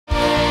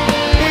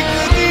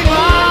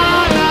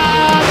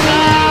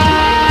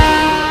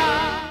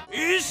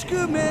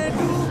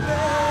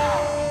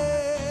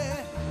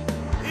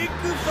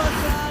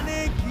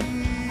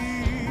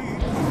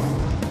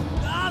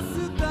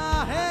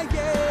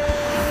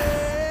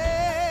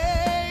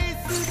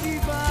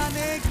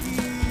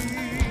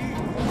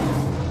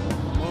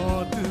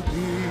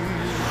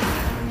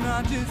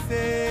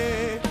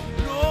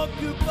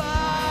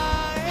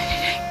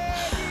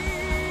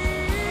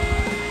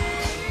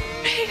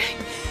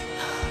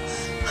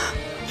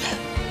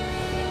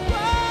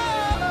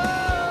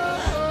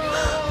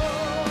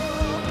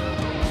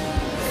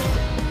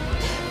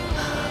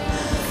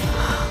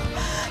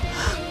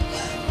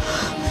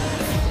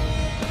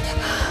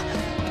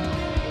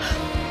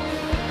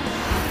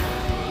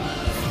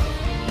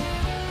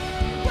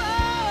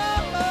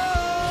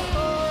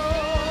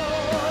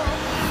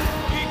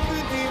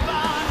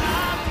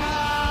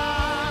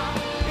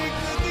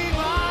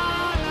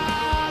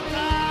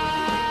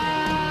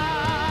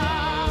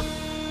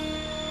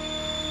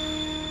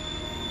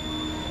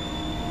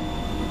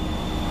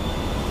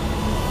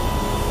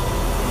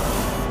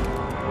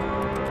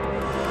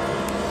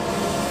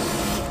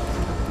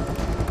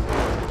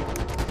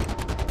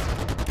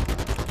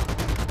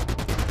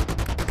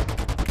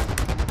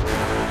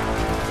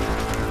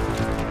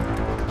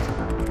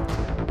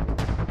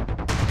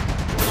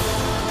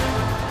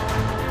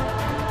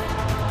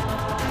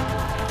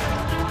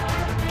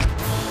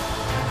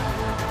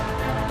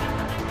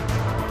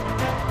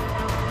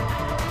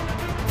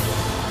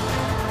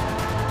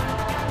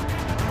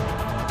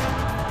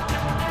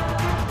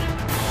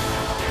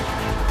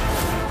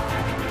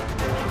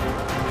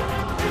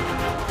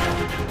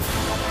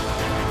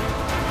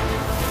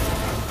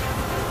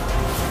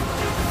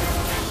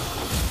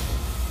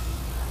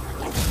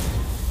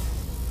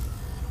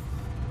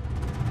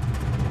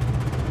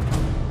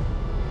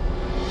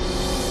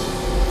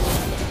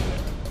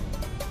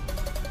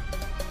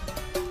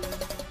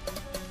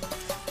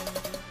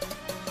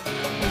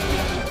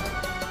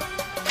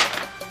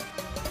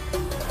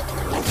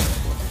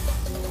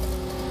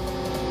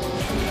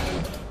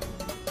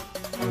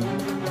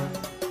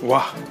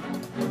वाह,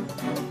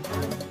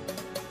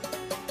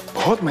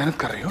 बहुत मेहनत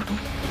कर रही हो तुम।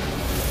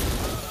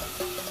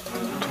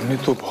 तुमने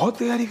तो बहुत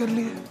तैयारी कर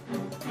ली है।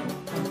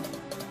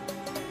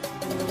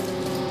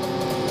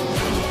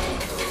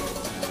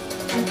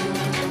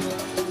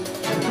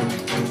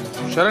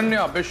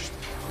 शरण्या बिष्ट,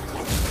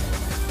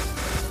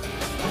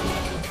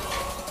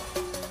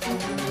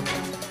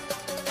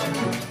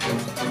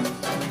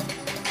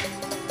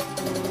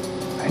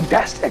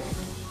 फैंटास्टिक,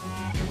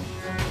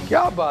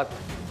 क्या बात।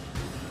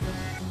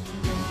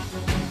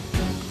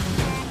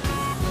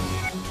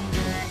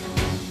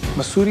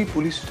 मसूरी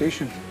पुलिस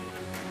स्टेशन,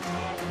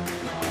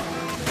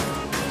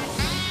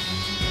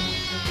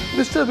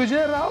 मिस्टर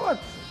विजय रावत,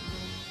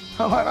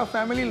 हमारा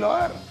फैमिली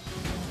लॉयर।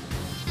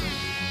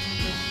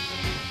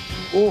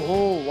 ओहो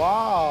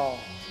वाह,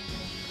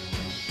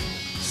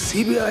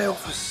 सीबीआई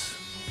ऑफिस,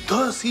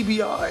 द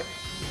सीबीआई।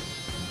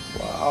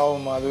 वाह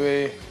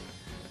Madhavi,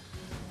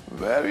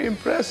 very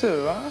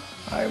impressive,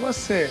 I must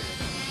say.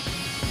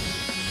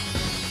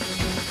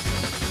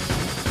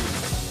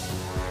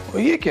 और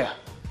ये क्या,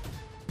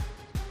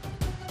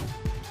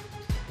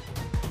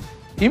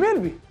 ईमेल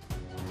भी?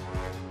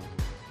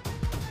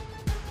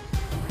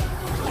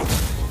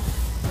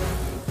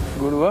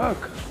 Good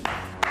work,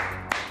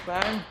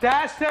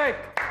 fantastic,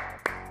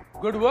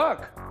 good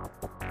work.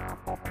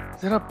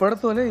 जरा पढ़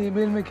तो ले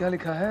ईमेल में क्या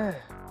लिखा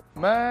है।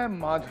 मैं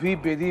माधवी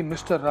बेदी,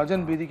 मिस्टर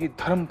राजन बेदी की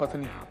धर्म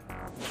पत्नी,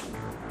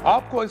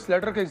 आपको इस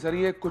लेटर के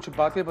जरिए कुछ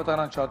बातें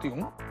बताना चाहती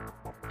हूं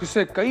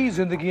जिससे कई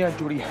जिंदगियां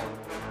जुड़ी हैं,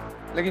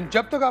 लेकिन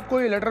जब तक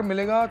आपको ये लेटर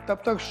मिलेगा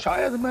तब तक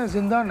शायद मैं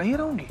जिंदा नहीं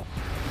रहूंगी।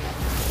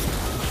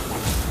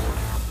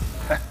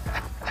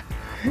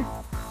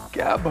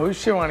 क्या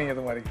भविष्यवाणी है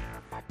तुम्हारी।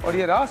 और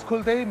ये राज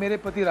खुलते ही मेरे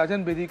पति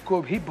राजन बेदी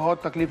को भी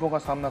बहुत तकलीफों का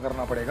सामना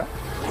करना पड़ेगा।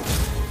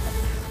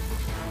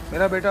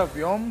 मेरा बेटा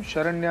व्योम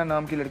शरण्या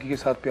नाम की लड़की के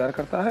साथ प्यार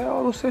करता है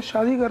और उससे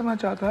शादी करना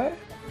चाहता है।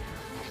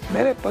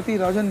 मेरे पति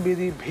राजन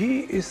बेदी भी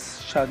इस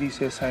शादी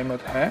से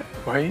सहमत हैं।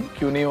 भाई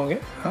क्यों नहीं होंगे,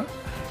 हाँ?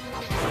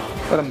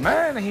 पर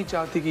मैं नहीं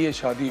चाहती कि ये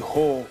शादी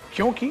हो,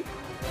 क्योंकि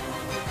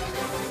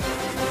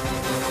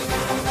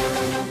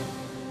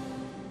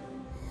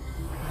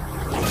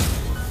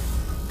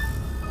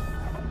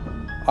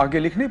आगे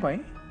लिख नहीं पाई,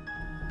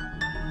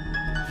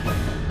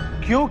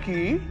 क्योंकि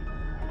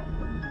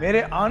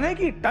मेरे आने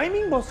की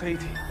टाइमिंग बहुत सही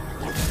थी।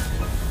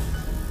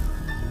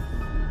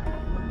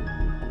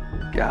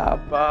 क्या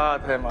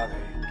बात है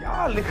माधवी,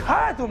 क्या लिखा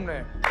है तुमने,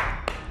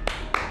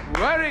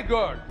 वेरी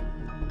गुड।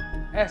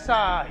 ऐसा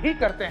ही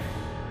करते हैं,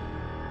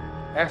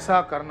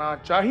 ऐसा करना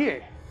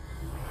चाहिए।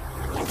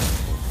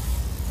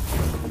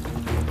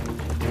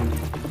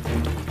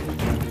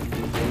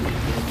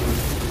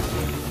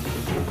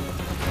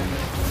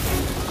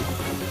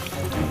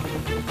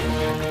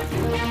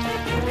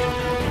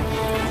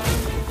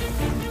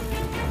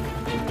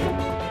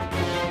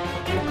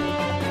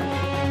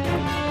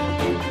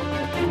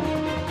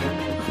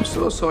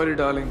 So sorry,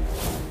 darling.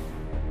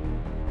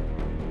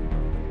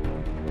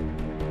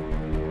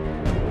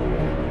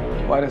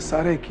 तुम्हारे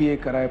सारे किए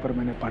कराए पर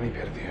मैंने पानी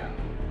फेर दिया।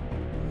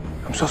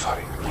 I'm so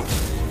sorry.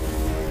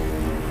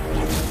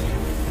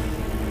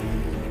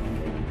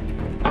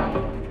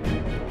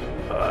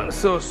 I'm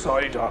so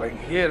sorry, darling.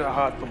 ये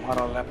रहा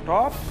तुम्हारा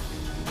लैपटॉप,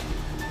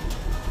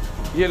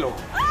 ये लो।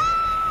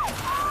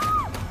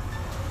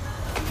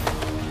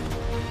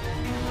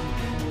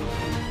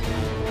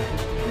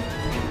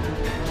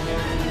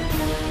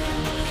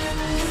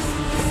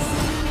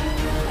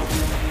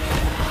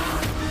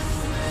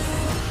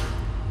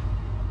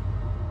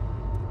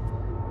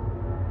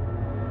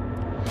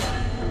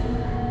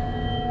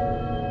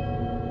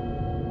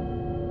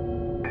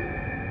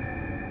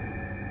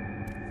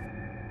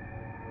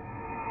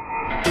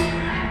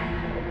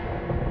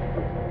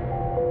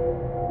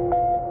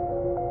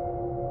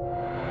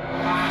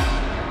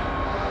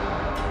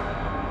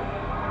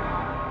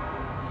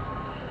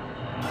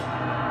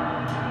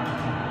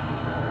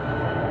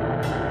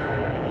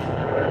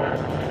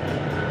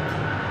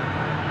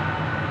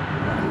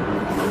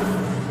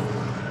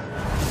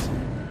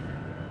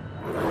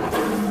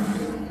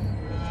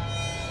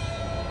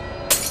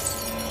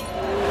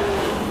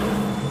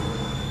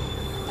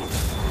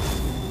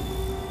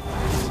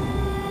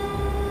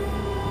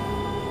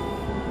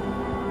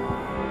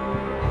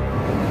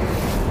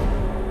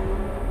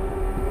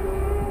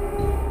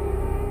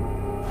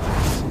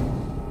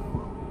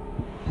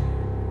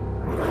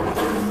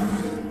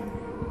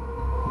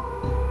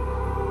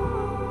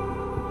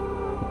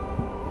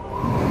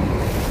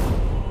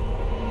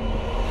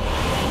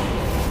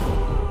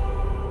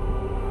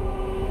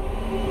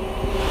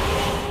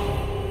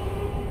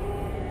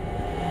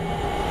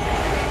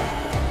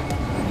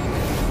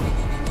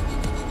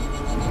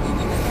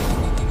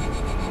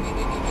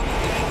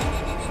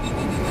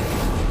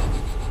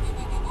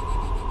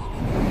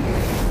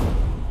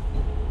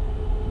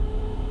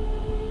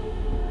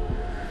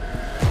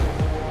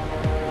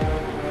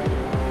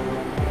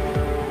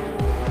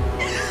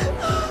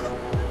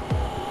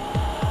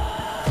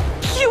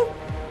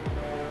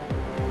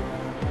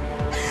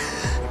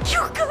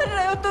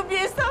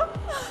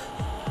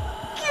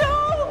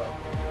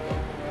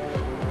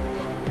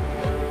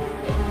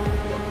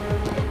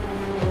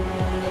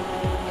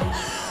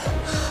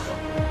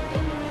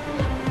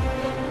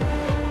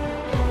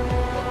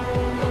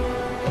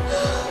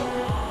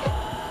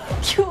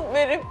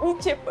 मेरे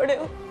पीछे पड़े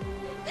हो?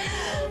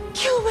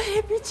 क्यों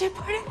मेरे पीछे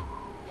पड़े?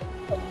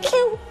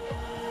 क्यों?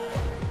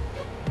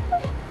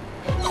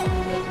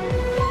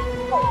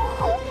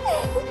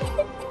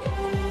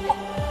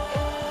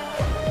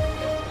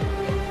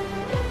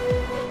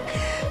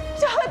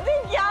 चाहते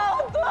क्या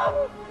हो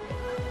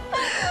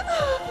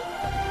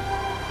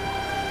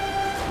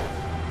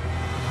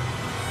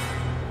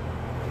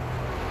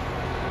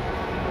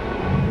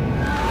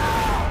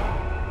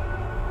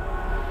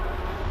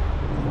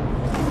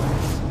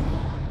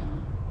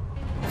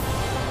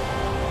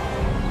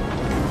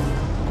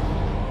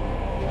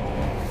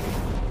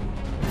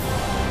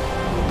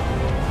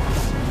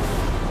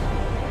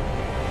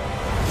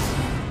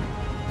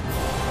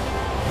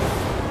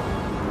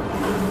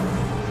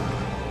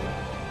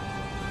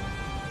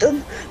तुम?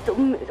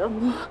 तुम मेरा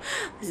मुंह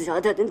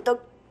ज्यादा दिन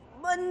तक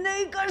बंद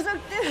नहीं कर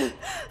सकते।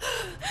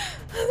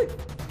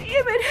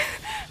 ये मेरे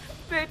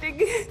बेटे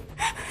की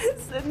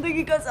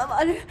जिंदगी का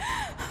सवाल है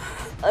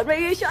और मैं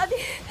ये शादी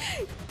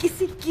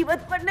किसी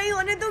कीमत पर नहीं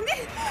होने दूंगी।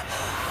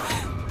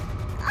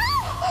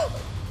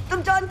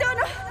 तुम जानते हो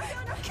ना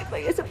कि मैं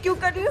ये सब क्यों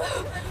कर रही हूँ?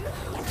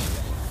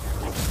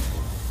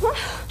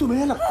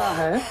 तुम्हें लगता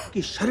है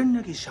कि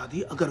शरण्या की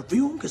शादी अगर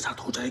व्योम के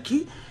साथ हो जाएगी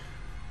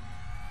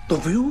तो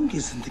व्योम की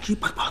जिंदगी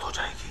बर्बाद हो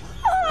जाएगी?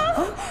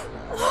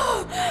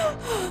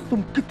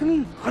 तुम कितनी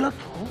गलत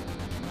हो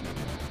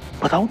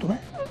बताऊं तुम्हें?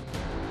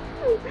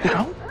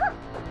 दिखाऊं?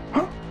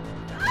 हाँ?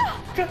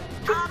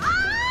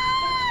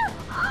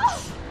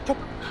 चुप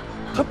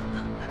चुप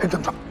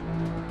एकदम चुप।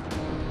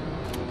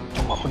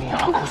 तुम अपनी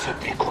आंखों से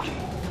देखोगी।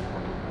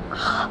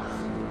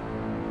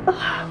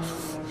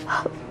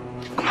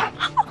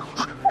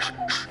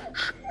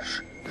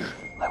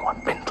 I want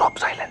pin drop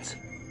silence.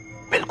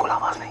 बिल्कुल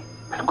आवाज नहीं,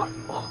 बिल्कुल।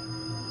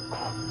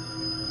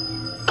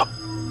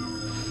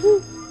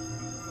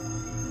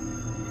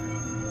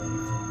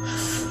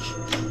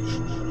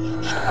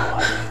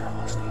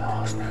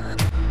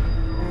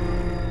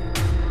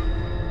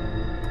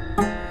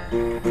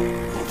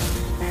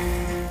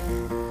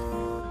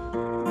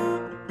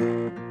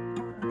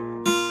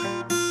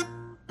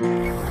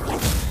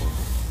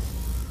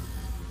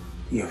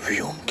 ये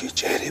व्योम के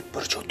चेहरे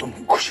पर जो तुम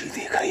खुशी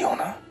देख रही हो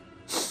ना,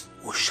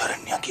 वो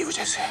शरण्या की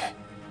वजह से है।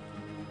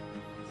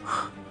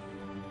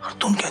 और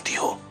तुम कहती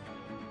हो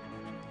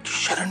कि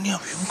शरण्या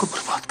व्योम को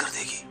बर्बाद कर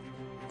देगी।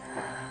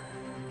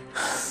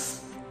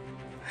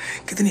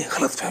 कितनी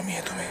गलतफहमी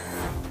है तुम्हें।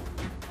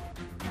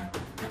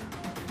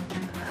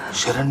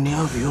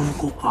 शरण्या व्योम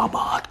को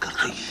आबाद कर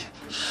देगी।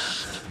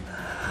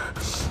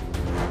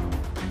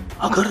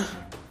 अगर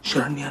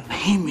शरण्या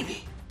नहीं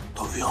मिली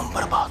तो व्योम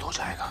बर्बाद हो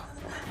जाएगा।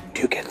 Do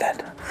you get that?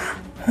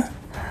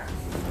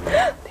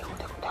 देखो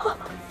देखो देखो।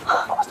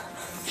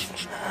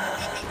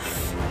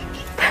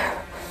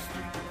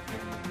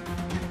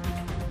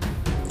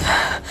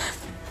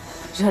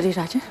 रानी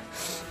राजन,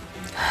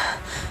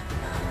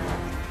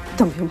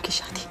 तुम व्योम की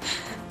शादी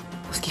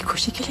उसकी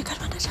खुशी के लिए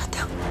करवाना चाहते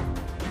हो?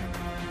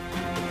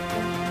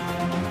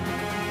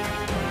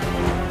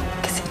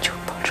 किसे झूठ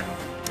बोल रहे हो?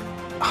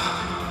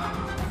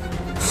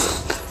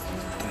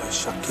 तुम्हें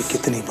शक की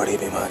कितनी बड़ी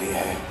बीमारी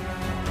है।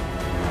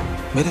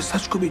 मेरे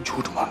सच को भी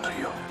झूठ मान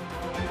रही हो।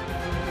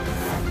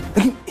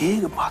 लेकिन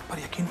एक बात पर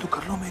यकीन तो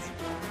कर लो मेरी,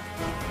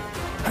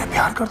 मैं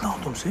प्यार करता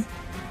हूं तुमसे,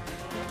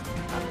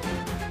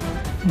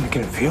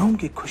 लेकिन व्योम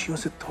की खुशियों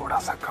से थोड़ा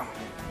सा कम।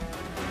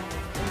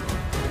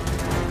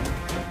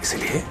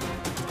 इसलिए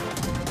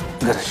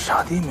अगर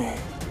शादी में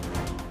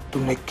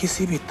तुमने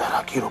किसी भी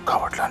तरह की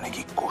रुकावट लाने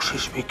की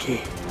कोशिश भी की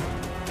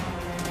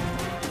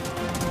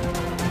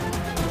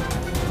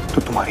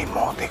तो तुम्हारी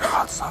मौत एक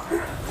हादसा,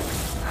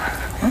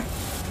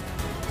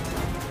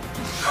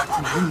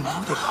 तुम्हारी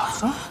मौत एक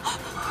हादसा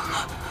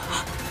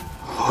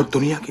और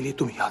दुनिया के लिए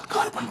तुम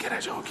यादगार बन के रह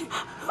जाओगी।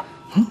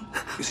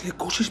 इसलिए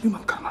कोशिश भी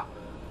मत करना।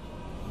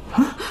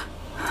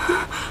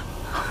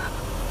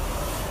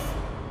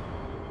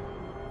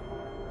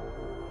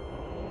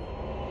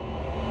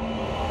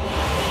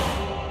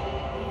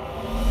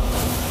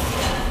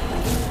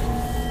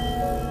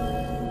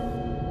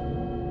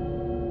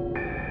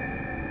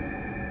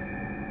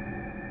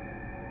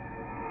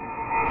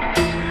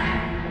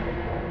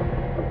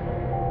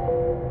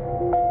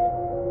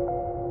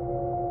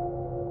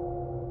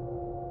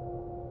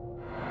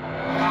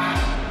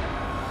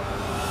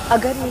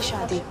 अगर ये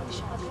शादी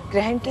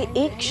ग्रहण के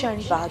एक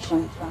क्षण बाद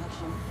हुई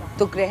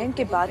तो ग्रहण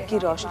के बाद की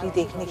रोशनी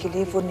देखने के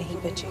लिए वो नहीं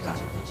बचेगा।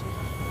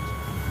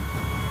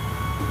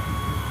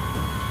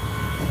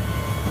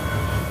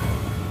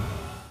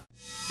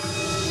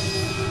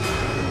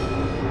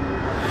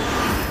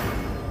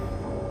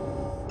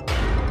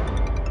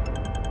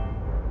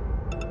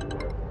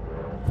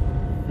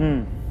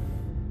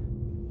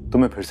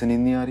 तुम्हें फिर से नींद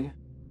नहीं आ रही है?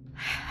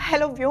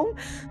 हेलो व्योम।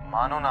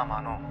 मानो ना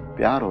मानो,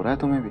 प्यार हो रहा है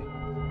तुम्हें भी।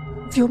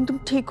 व्योम तुम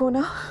ठीक हो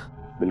ना?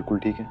 बिल्कुल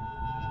ठीक है।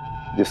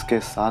 जिसके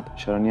साथ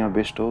शरण्या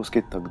बेस्ट हो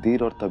उसकी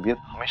तकदीर और तबीयत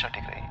हमेशा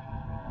ठीक रहेगी।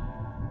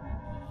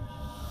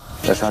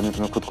 वैसे आज मैं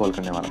तुम्हें खुद कॉल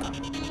करने वाला था,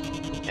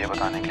 ये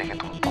बताने के लिए कि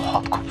तुम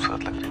बहुत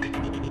खूबसूरत लग रही थी।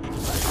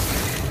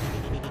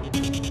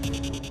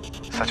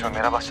 सच में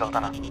मेरा बस चलता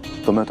ना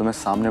तो मैं तुम्हें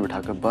सामने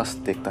बिठाकर बस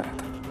देखता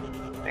रहता,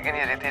 लेकिन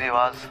ये रीति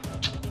रिवाज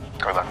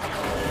कोई बात नहीं।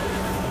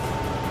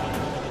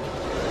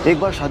 एक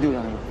बार शादी हो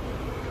जाने दो,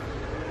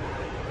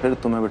 फिर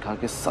तुम्हें बिठा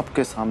के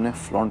सबके सामने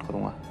फ्लॉन्ट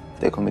करूंगा,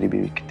 देखो मेरी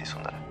बीवी कितनी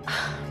सुंदर है।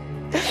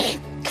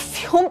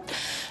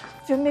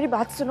 व्योम, मेरी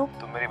बात सुनो।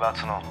 तुम मेरी बात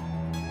सुनो।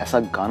 ऐसा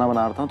गाना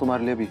बना रहा था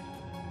तुम्हारे लिए भी,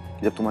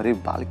 जब तुम्हारी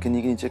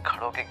बालकनी के नीचे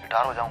खड़ो के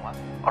गिटार हो जाऊंगा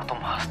और तुम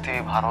हंसती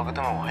हुई बाहर होगी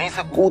तो मैं वहीं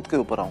से कूद के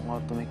ऊपर आऊंगा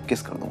और तुम्हें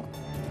किस कर दूंगा।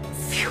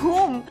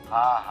 व्योम।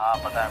 हाँ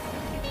पता है,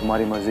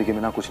 तुम्हारी मर्जी के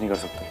बिना कुछ नहीं कर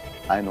सकते।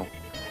 I know,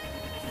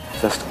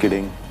 just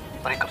kidding.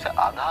 पर कब से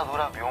आधा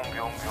अधूरा व्योम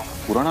व्योम व्योम।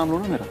 पूरा नाम लो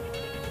ना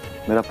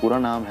मेरा पूरा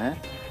नाम है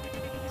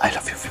आई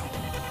लव यू व्योम।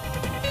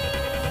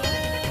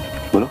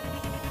 बोलो।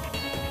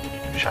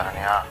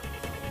 शरण्या,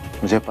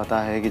 मुझे पता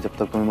है कि जब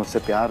तक तुम्हें मुझसे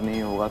प्यार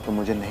नहीं होगा तो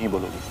मुझे नहीं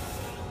बोलोगी,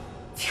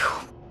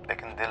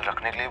 लेकिन दिल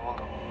रखने के लिए बोल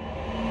दो।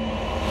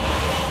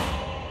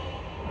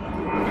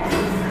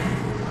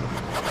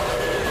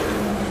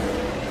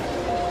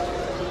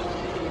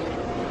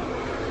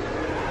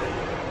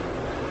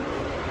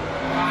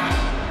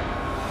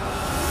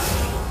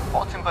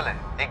 बहुत सिंपल है,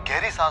 एक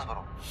गहरी सांस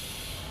भरो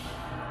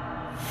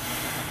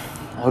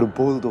और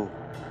बोल दो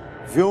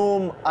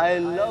व्योम आई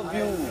लव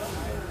यू।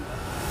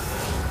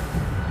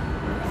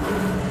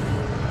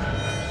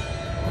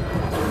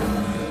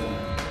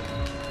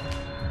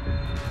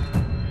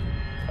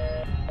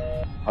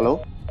 हेलो,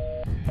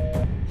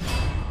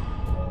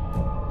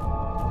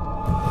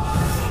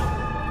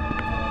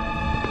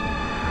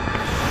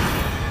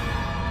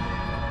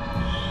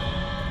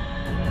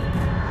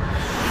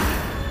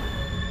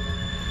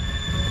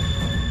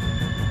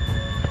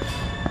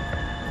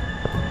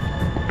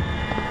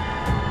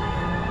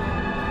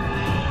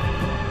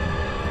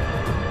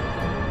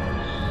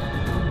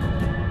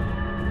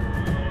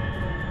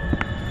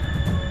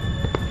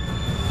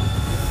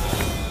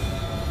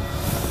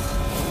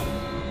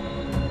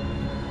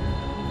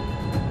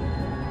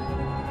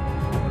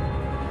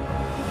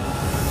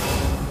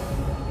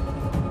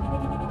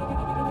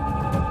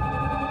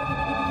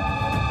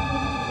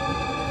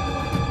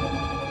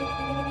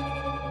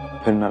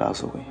 फिर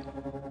नाराज हो गई।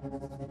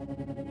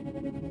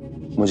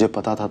 मुझे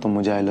पता था तुम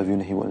मुझे आई लव यू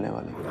नहीं बोलने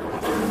वाले,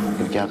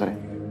 फिर क्या करें?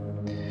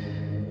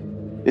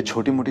 ये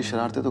छोटी मोटी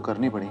शरारतें तो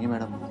करनी पड़ेंगी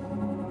मैडम।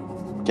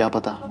 क्या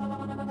पता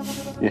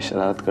ये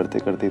शरारत करते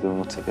करते तुम्हें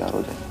मुझसे प्यार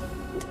हो जाए।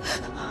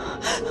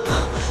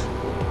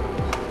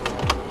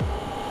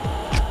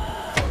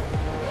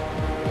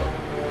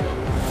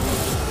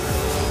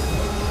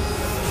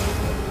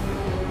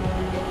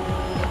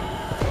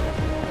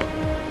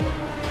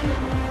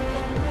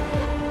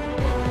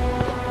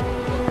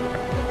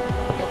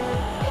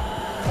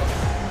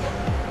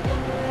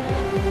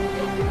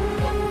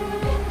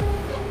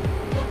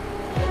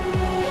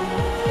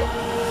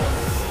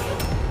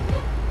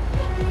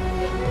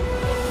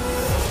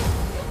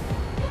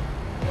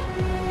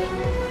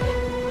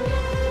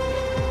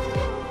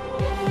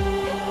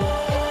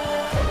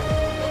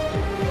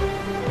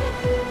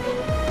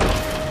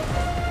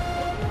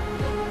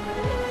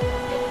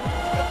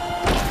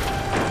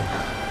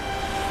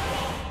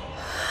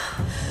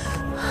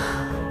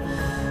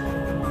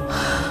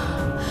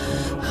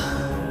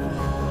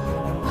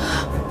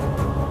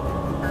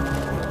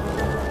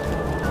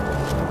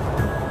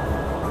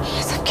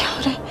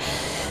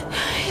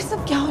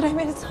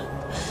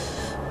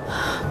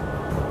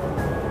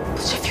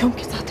 व्योम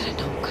के साथ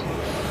रहना होगा,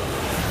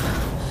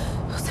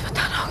 उसे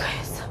बताना होगा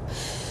ये सब।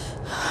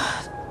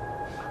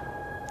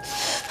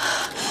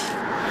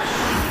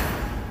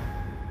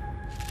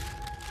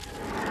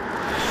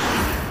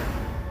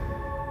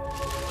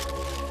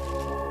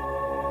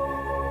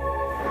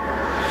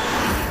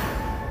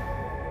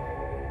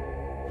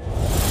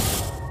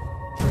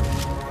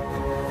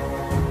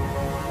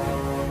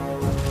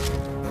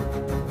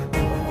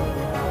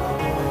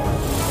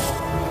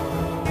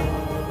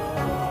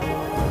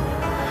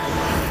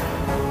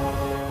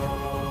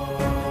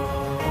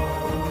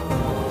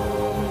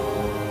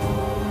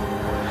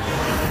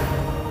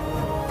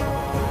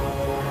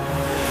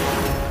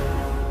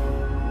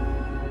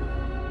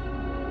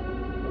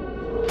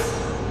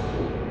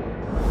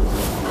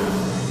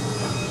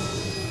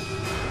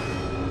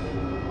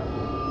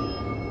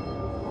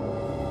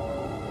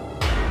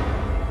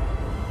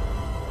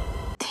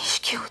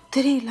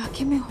 उत्तरी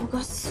इलाके में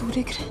होगा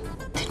सूर्य ग्रहण,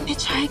 दिन में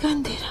छाएगा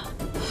अंधेरा।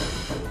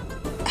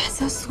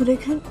 ऐसा सूर्य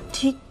ग्रहण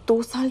ठीक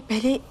 2 साल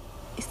पहले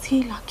इसी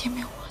इलाके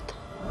में हुआ था।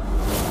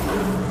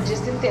 जिस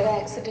दिन तेरा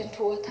एक्सीडेंट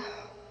हुआ था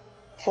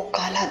वो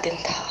काला दिन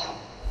था।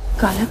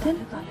 काला दिन?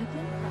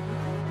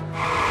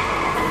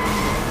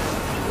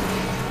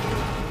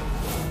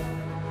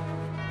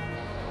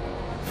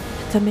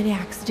 तब मेरे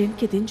एक्सीडेंट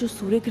के दिन जो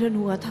सूर्य ग्रहण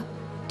हुआ था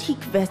ठीक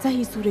वैसा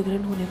ही सूर्य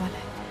ग्रहण होने वाला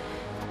है।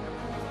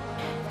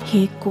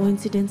 ये एक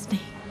कोइंसिडेंस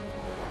नहीं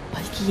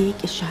बल्कि ये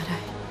एक इशारा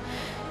है।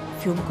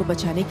 व्योम को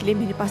बचाने के लिए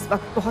मेरे पास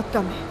वक्त बहुत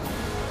कम है।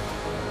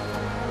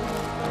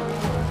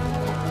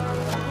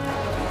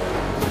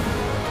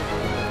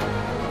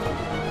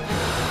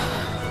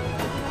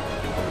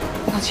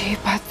 मुझे ये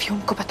बात व्योम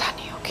को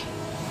बतानी होगी।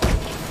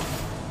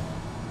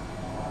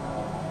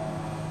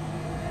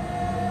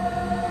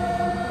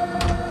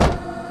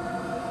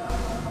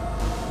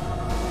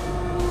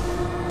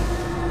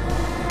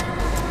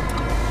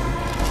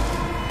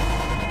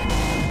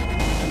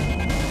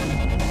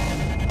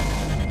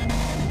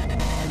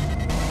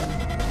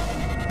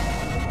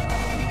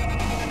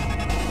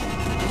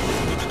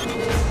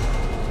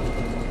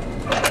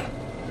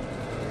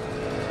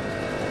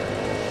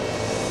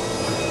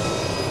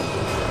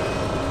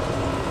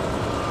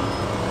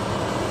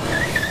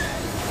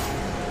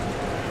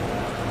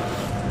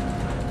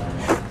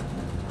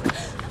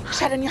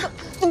 शरण्या,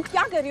 तुम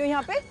क्या कर रही हो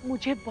यहाँ पे?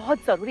 मुझे बहुत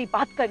जरूरी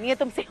बात करनी है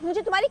तुमसे।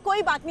 मुझे तुम्हारी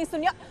कोई बात नहीं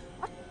सुनिया।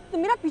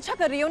 तुम मेरा पीछा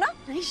कर रही हो ना?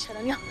 नहीं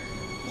शरण्या,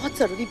 बहुत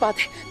जरूरी बात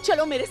है,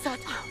 चलो मेरे साथ।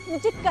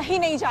 मुझे कहीं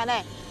नहीं जाना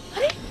है।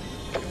 अरे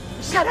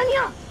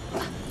शरण्या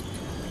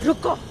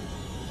रुको,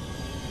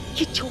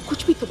 ये जो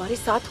कुछ भी तुम्हारे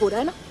साथ हो रहा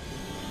है ना,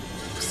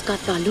 उसका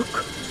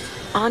ताल्लुक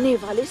आने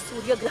वाले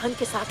सूर्य ग्रहण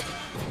के साथ है।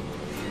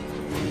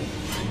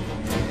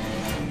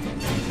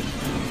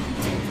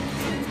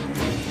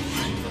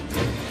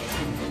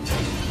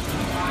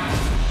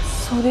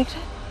 सूर्य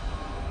ग्रहण?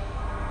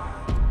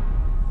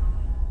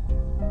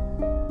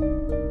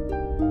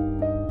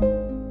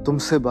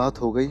 तुमसे बात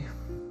हो गई,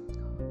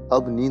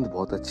 अब नींद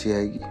बहुत अच्छी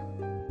आएगी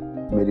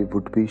मेरी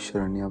वुड बी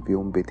शरण्या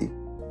व्योम बेटी।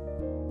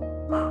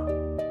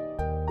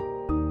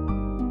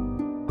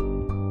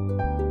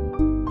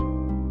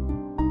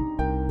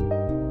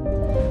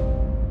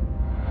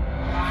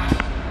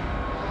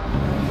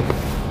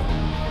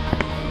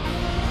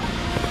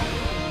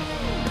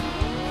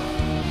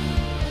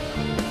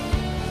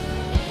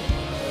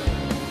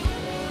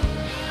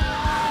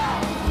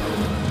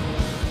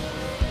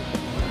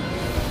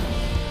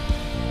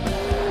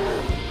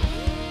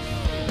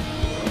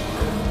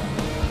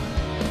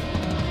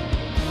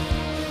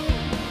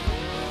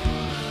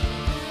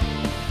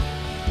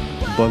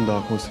 बंद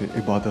आंखों से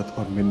इबादत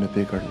और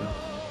मिन्नतें करना,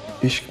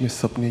 इश्क में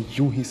सपने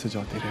यूं ही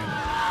सजाते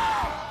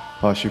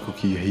रहना। आशिकों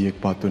की यही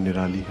एक बात तो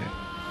निराली है,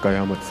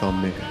 कयामत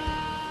सामने है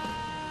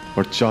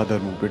और चादर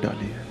मुंह पे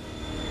डाली है।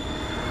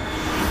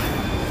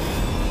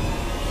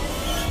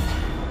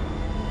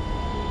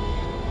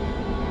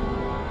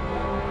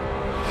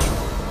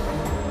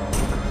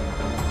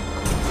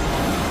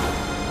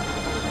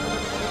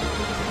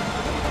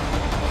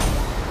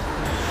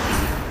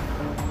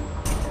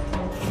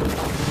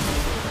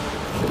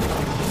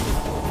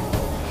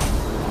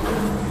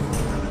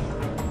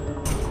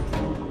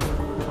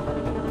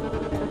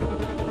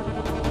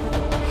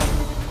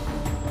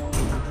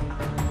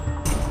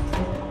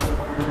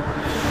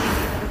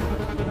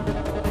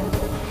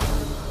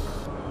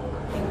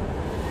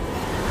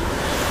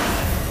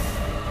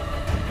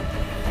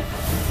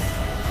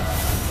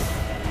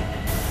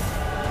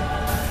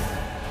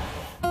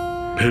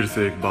 फिर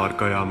से एक बार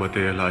कयामत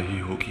इलाही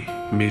होगी,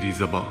 मेरी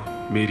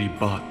ज़बान, मेरी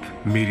बात,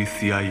 मेरी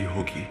सियाही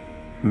होगी।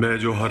 मैं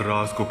जो हर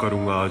राज को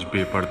करूंगा आज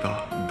बेपर्दा,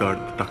 दर्द,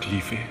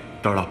 तकलीफें,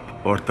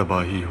 तड़प और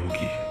तबाही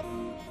होगी।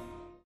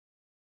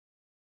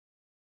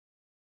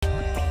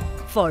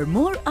 For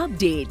more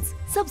updates,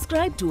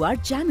 subscribe to our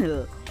channel,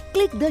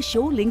 click the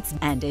show links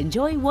and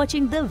enjoy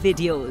watching the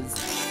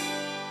videos.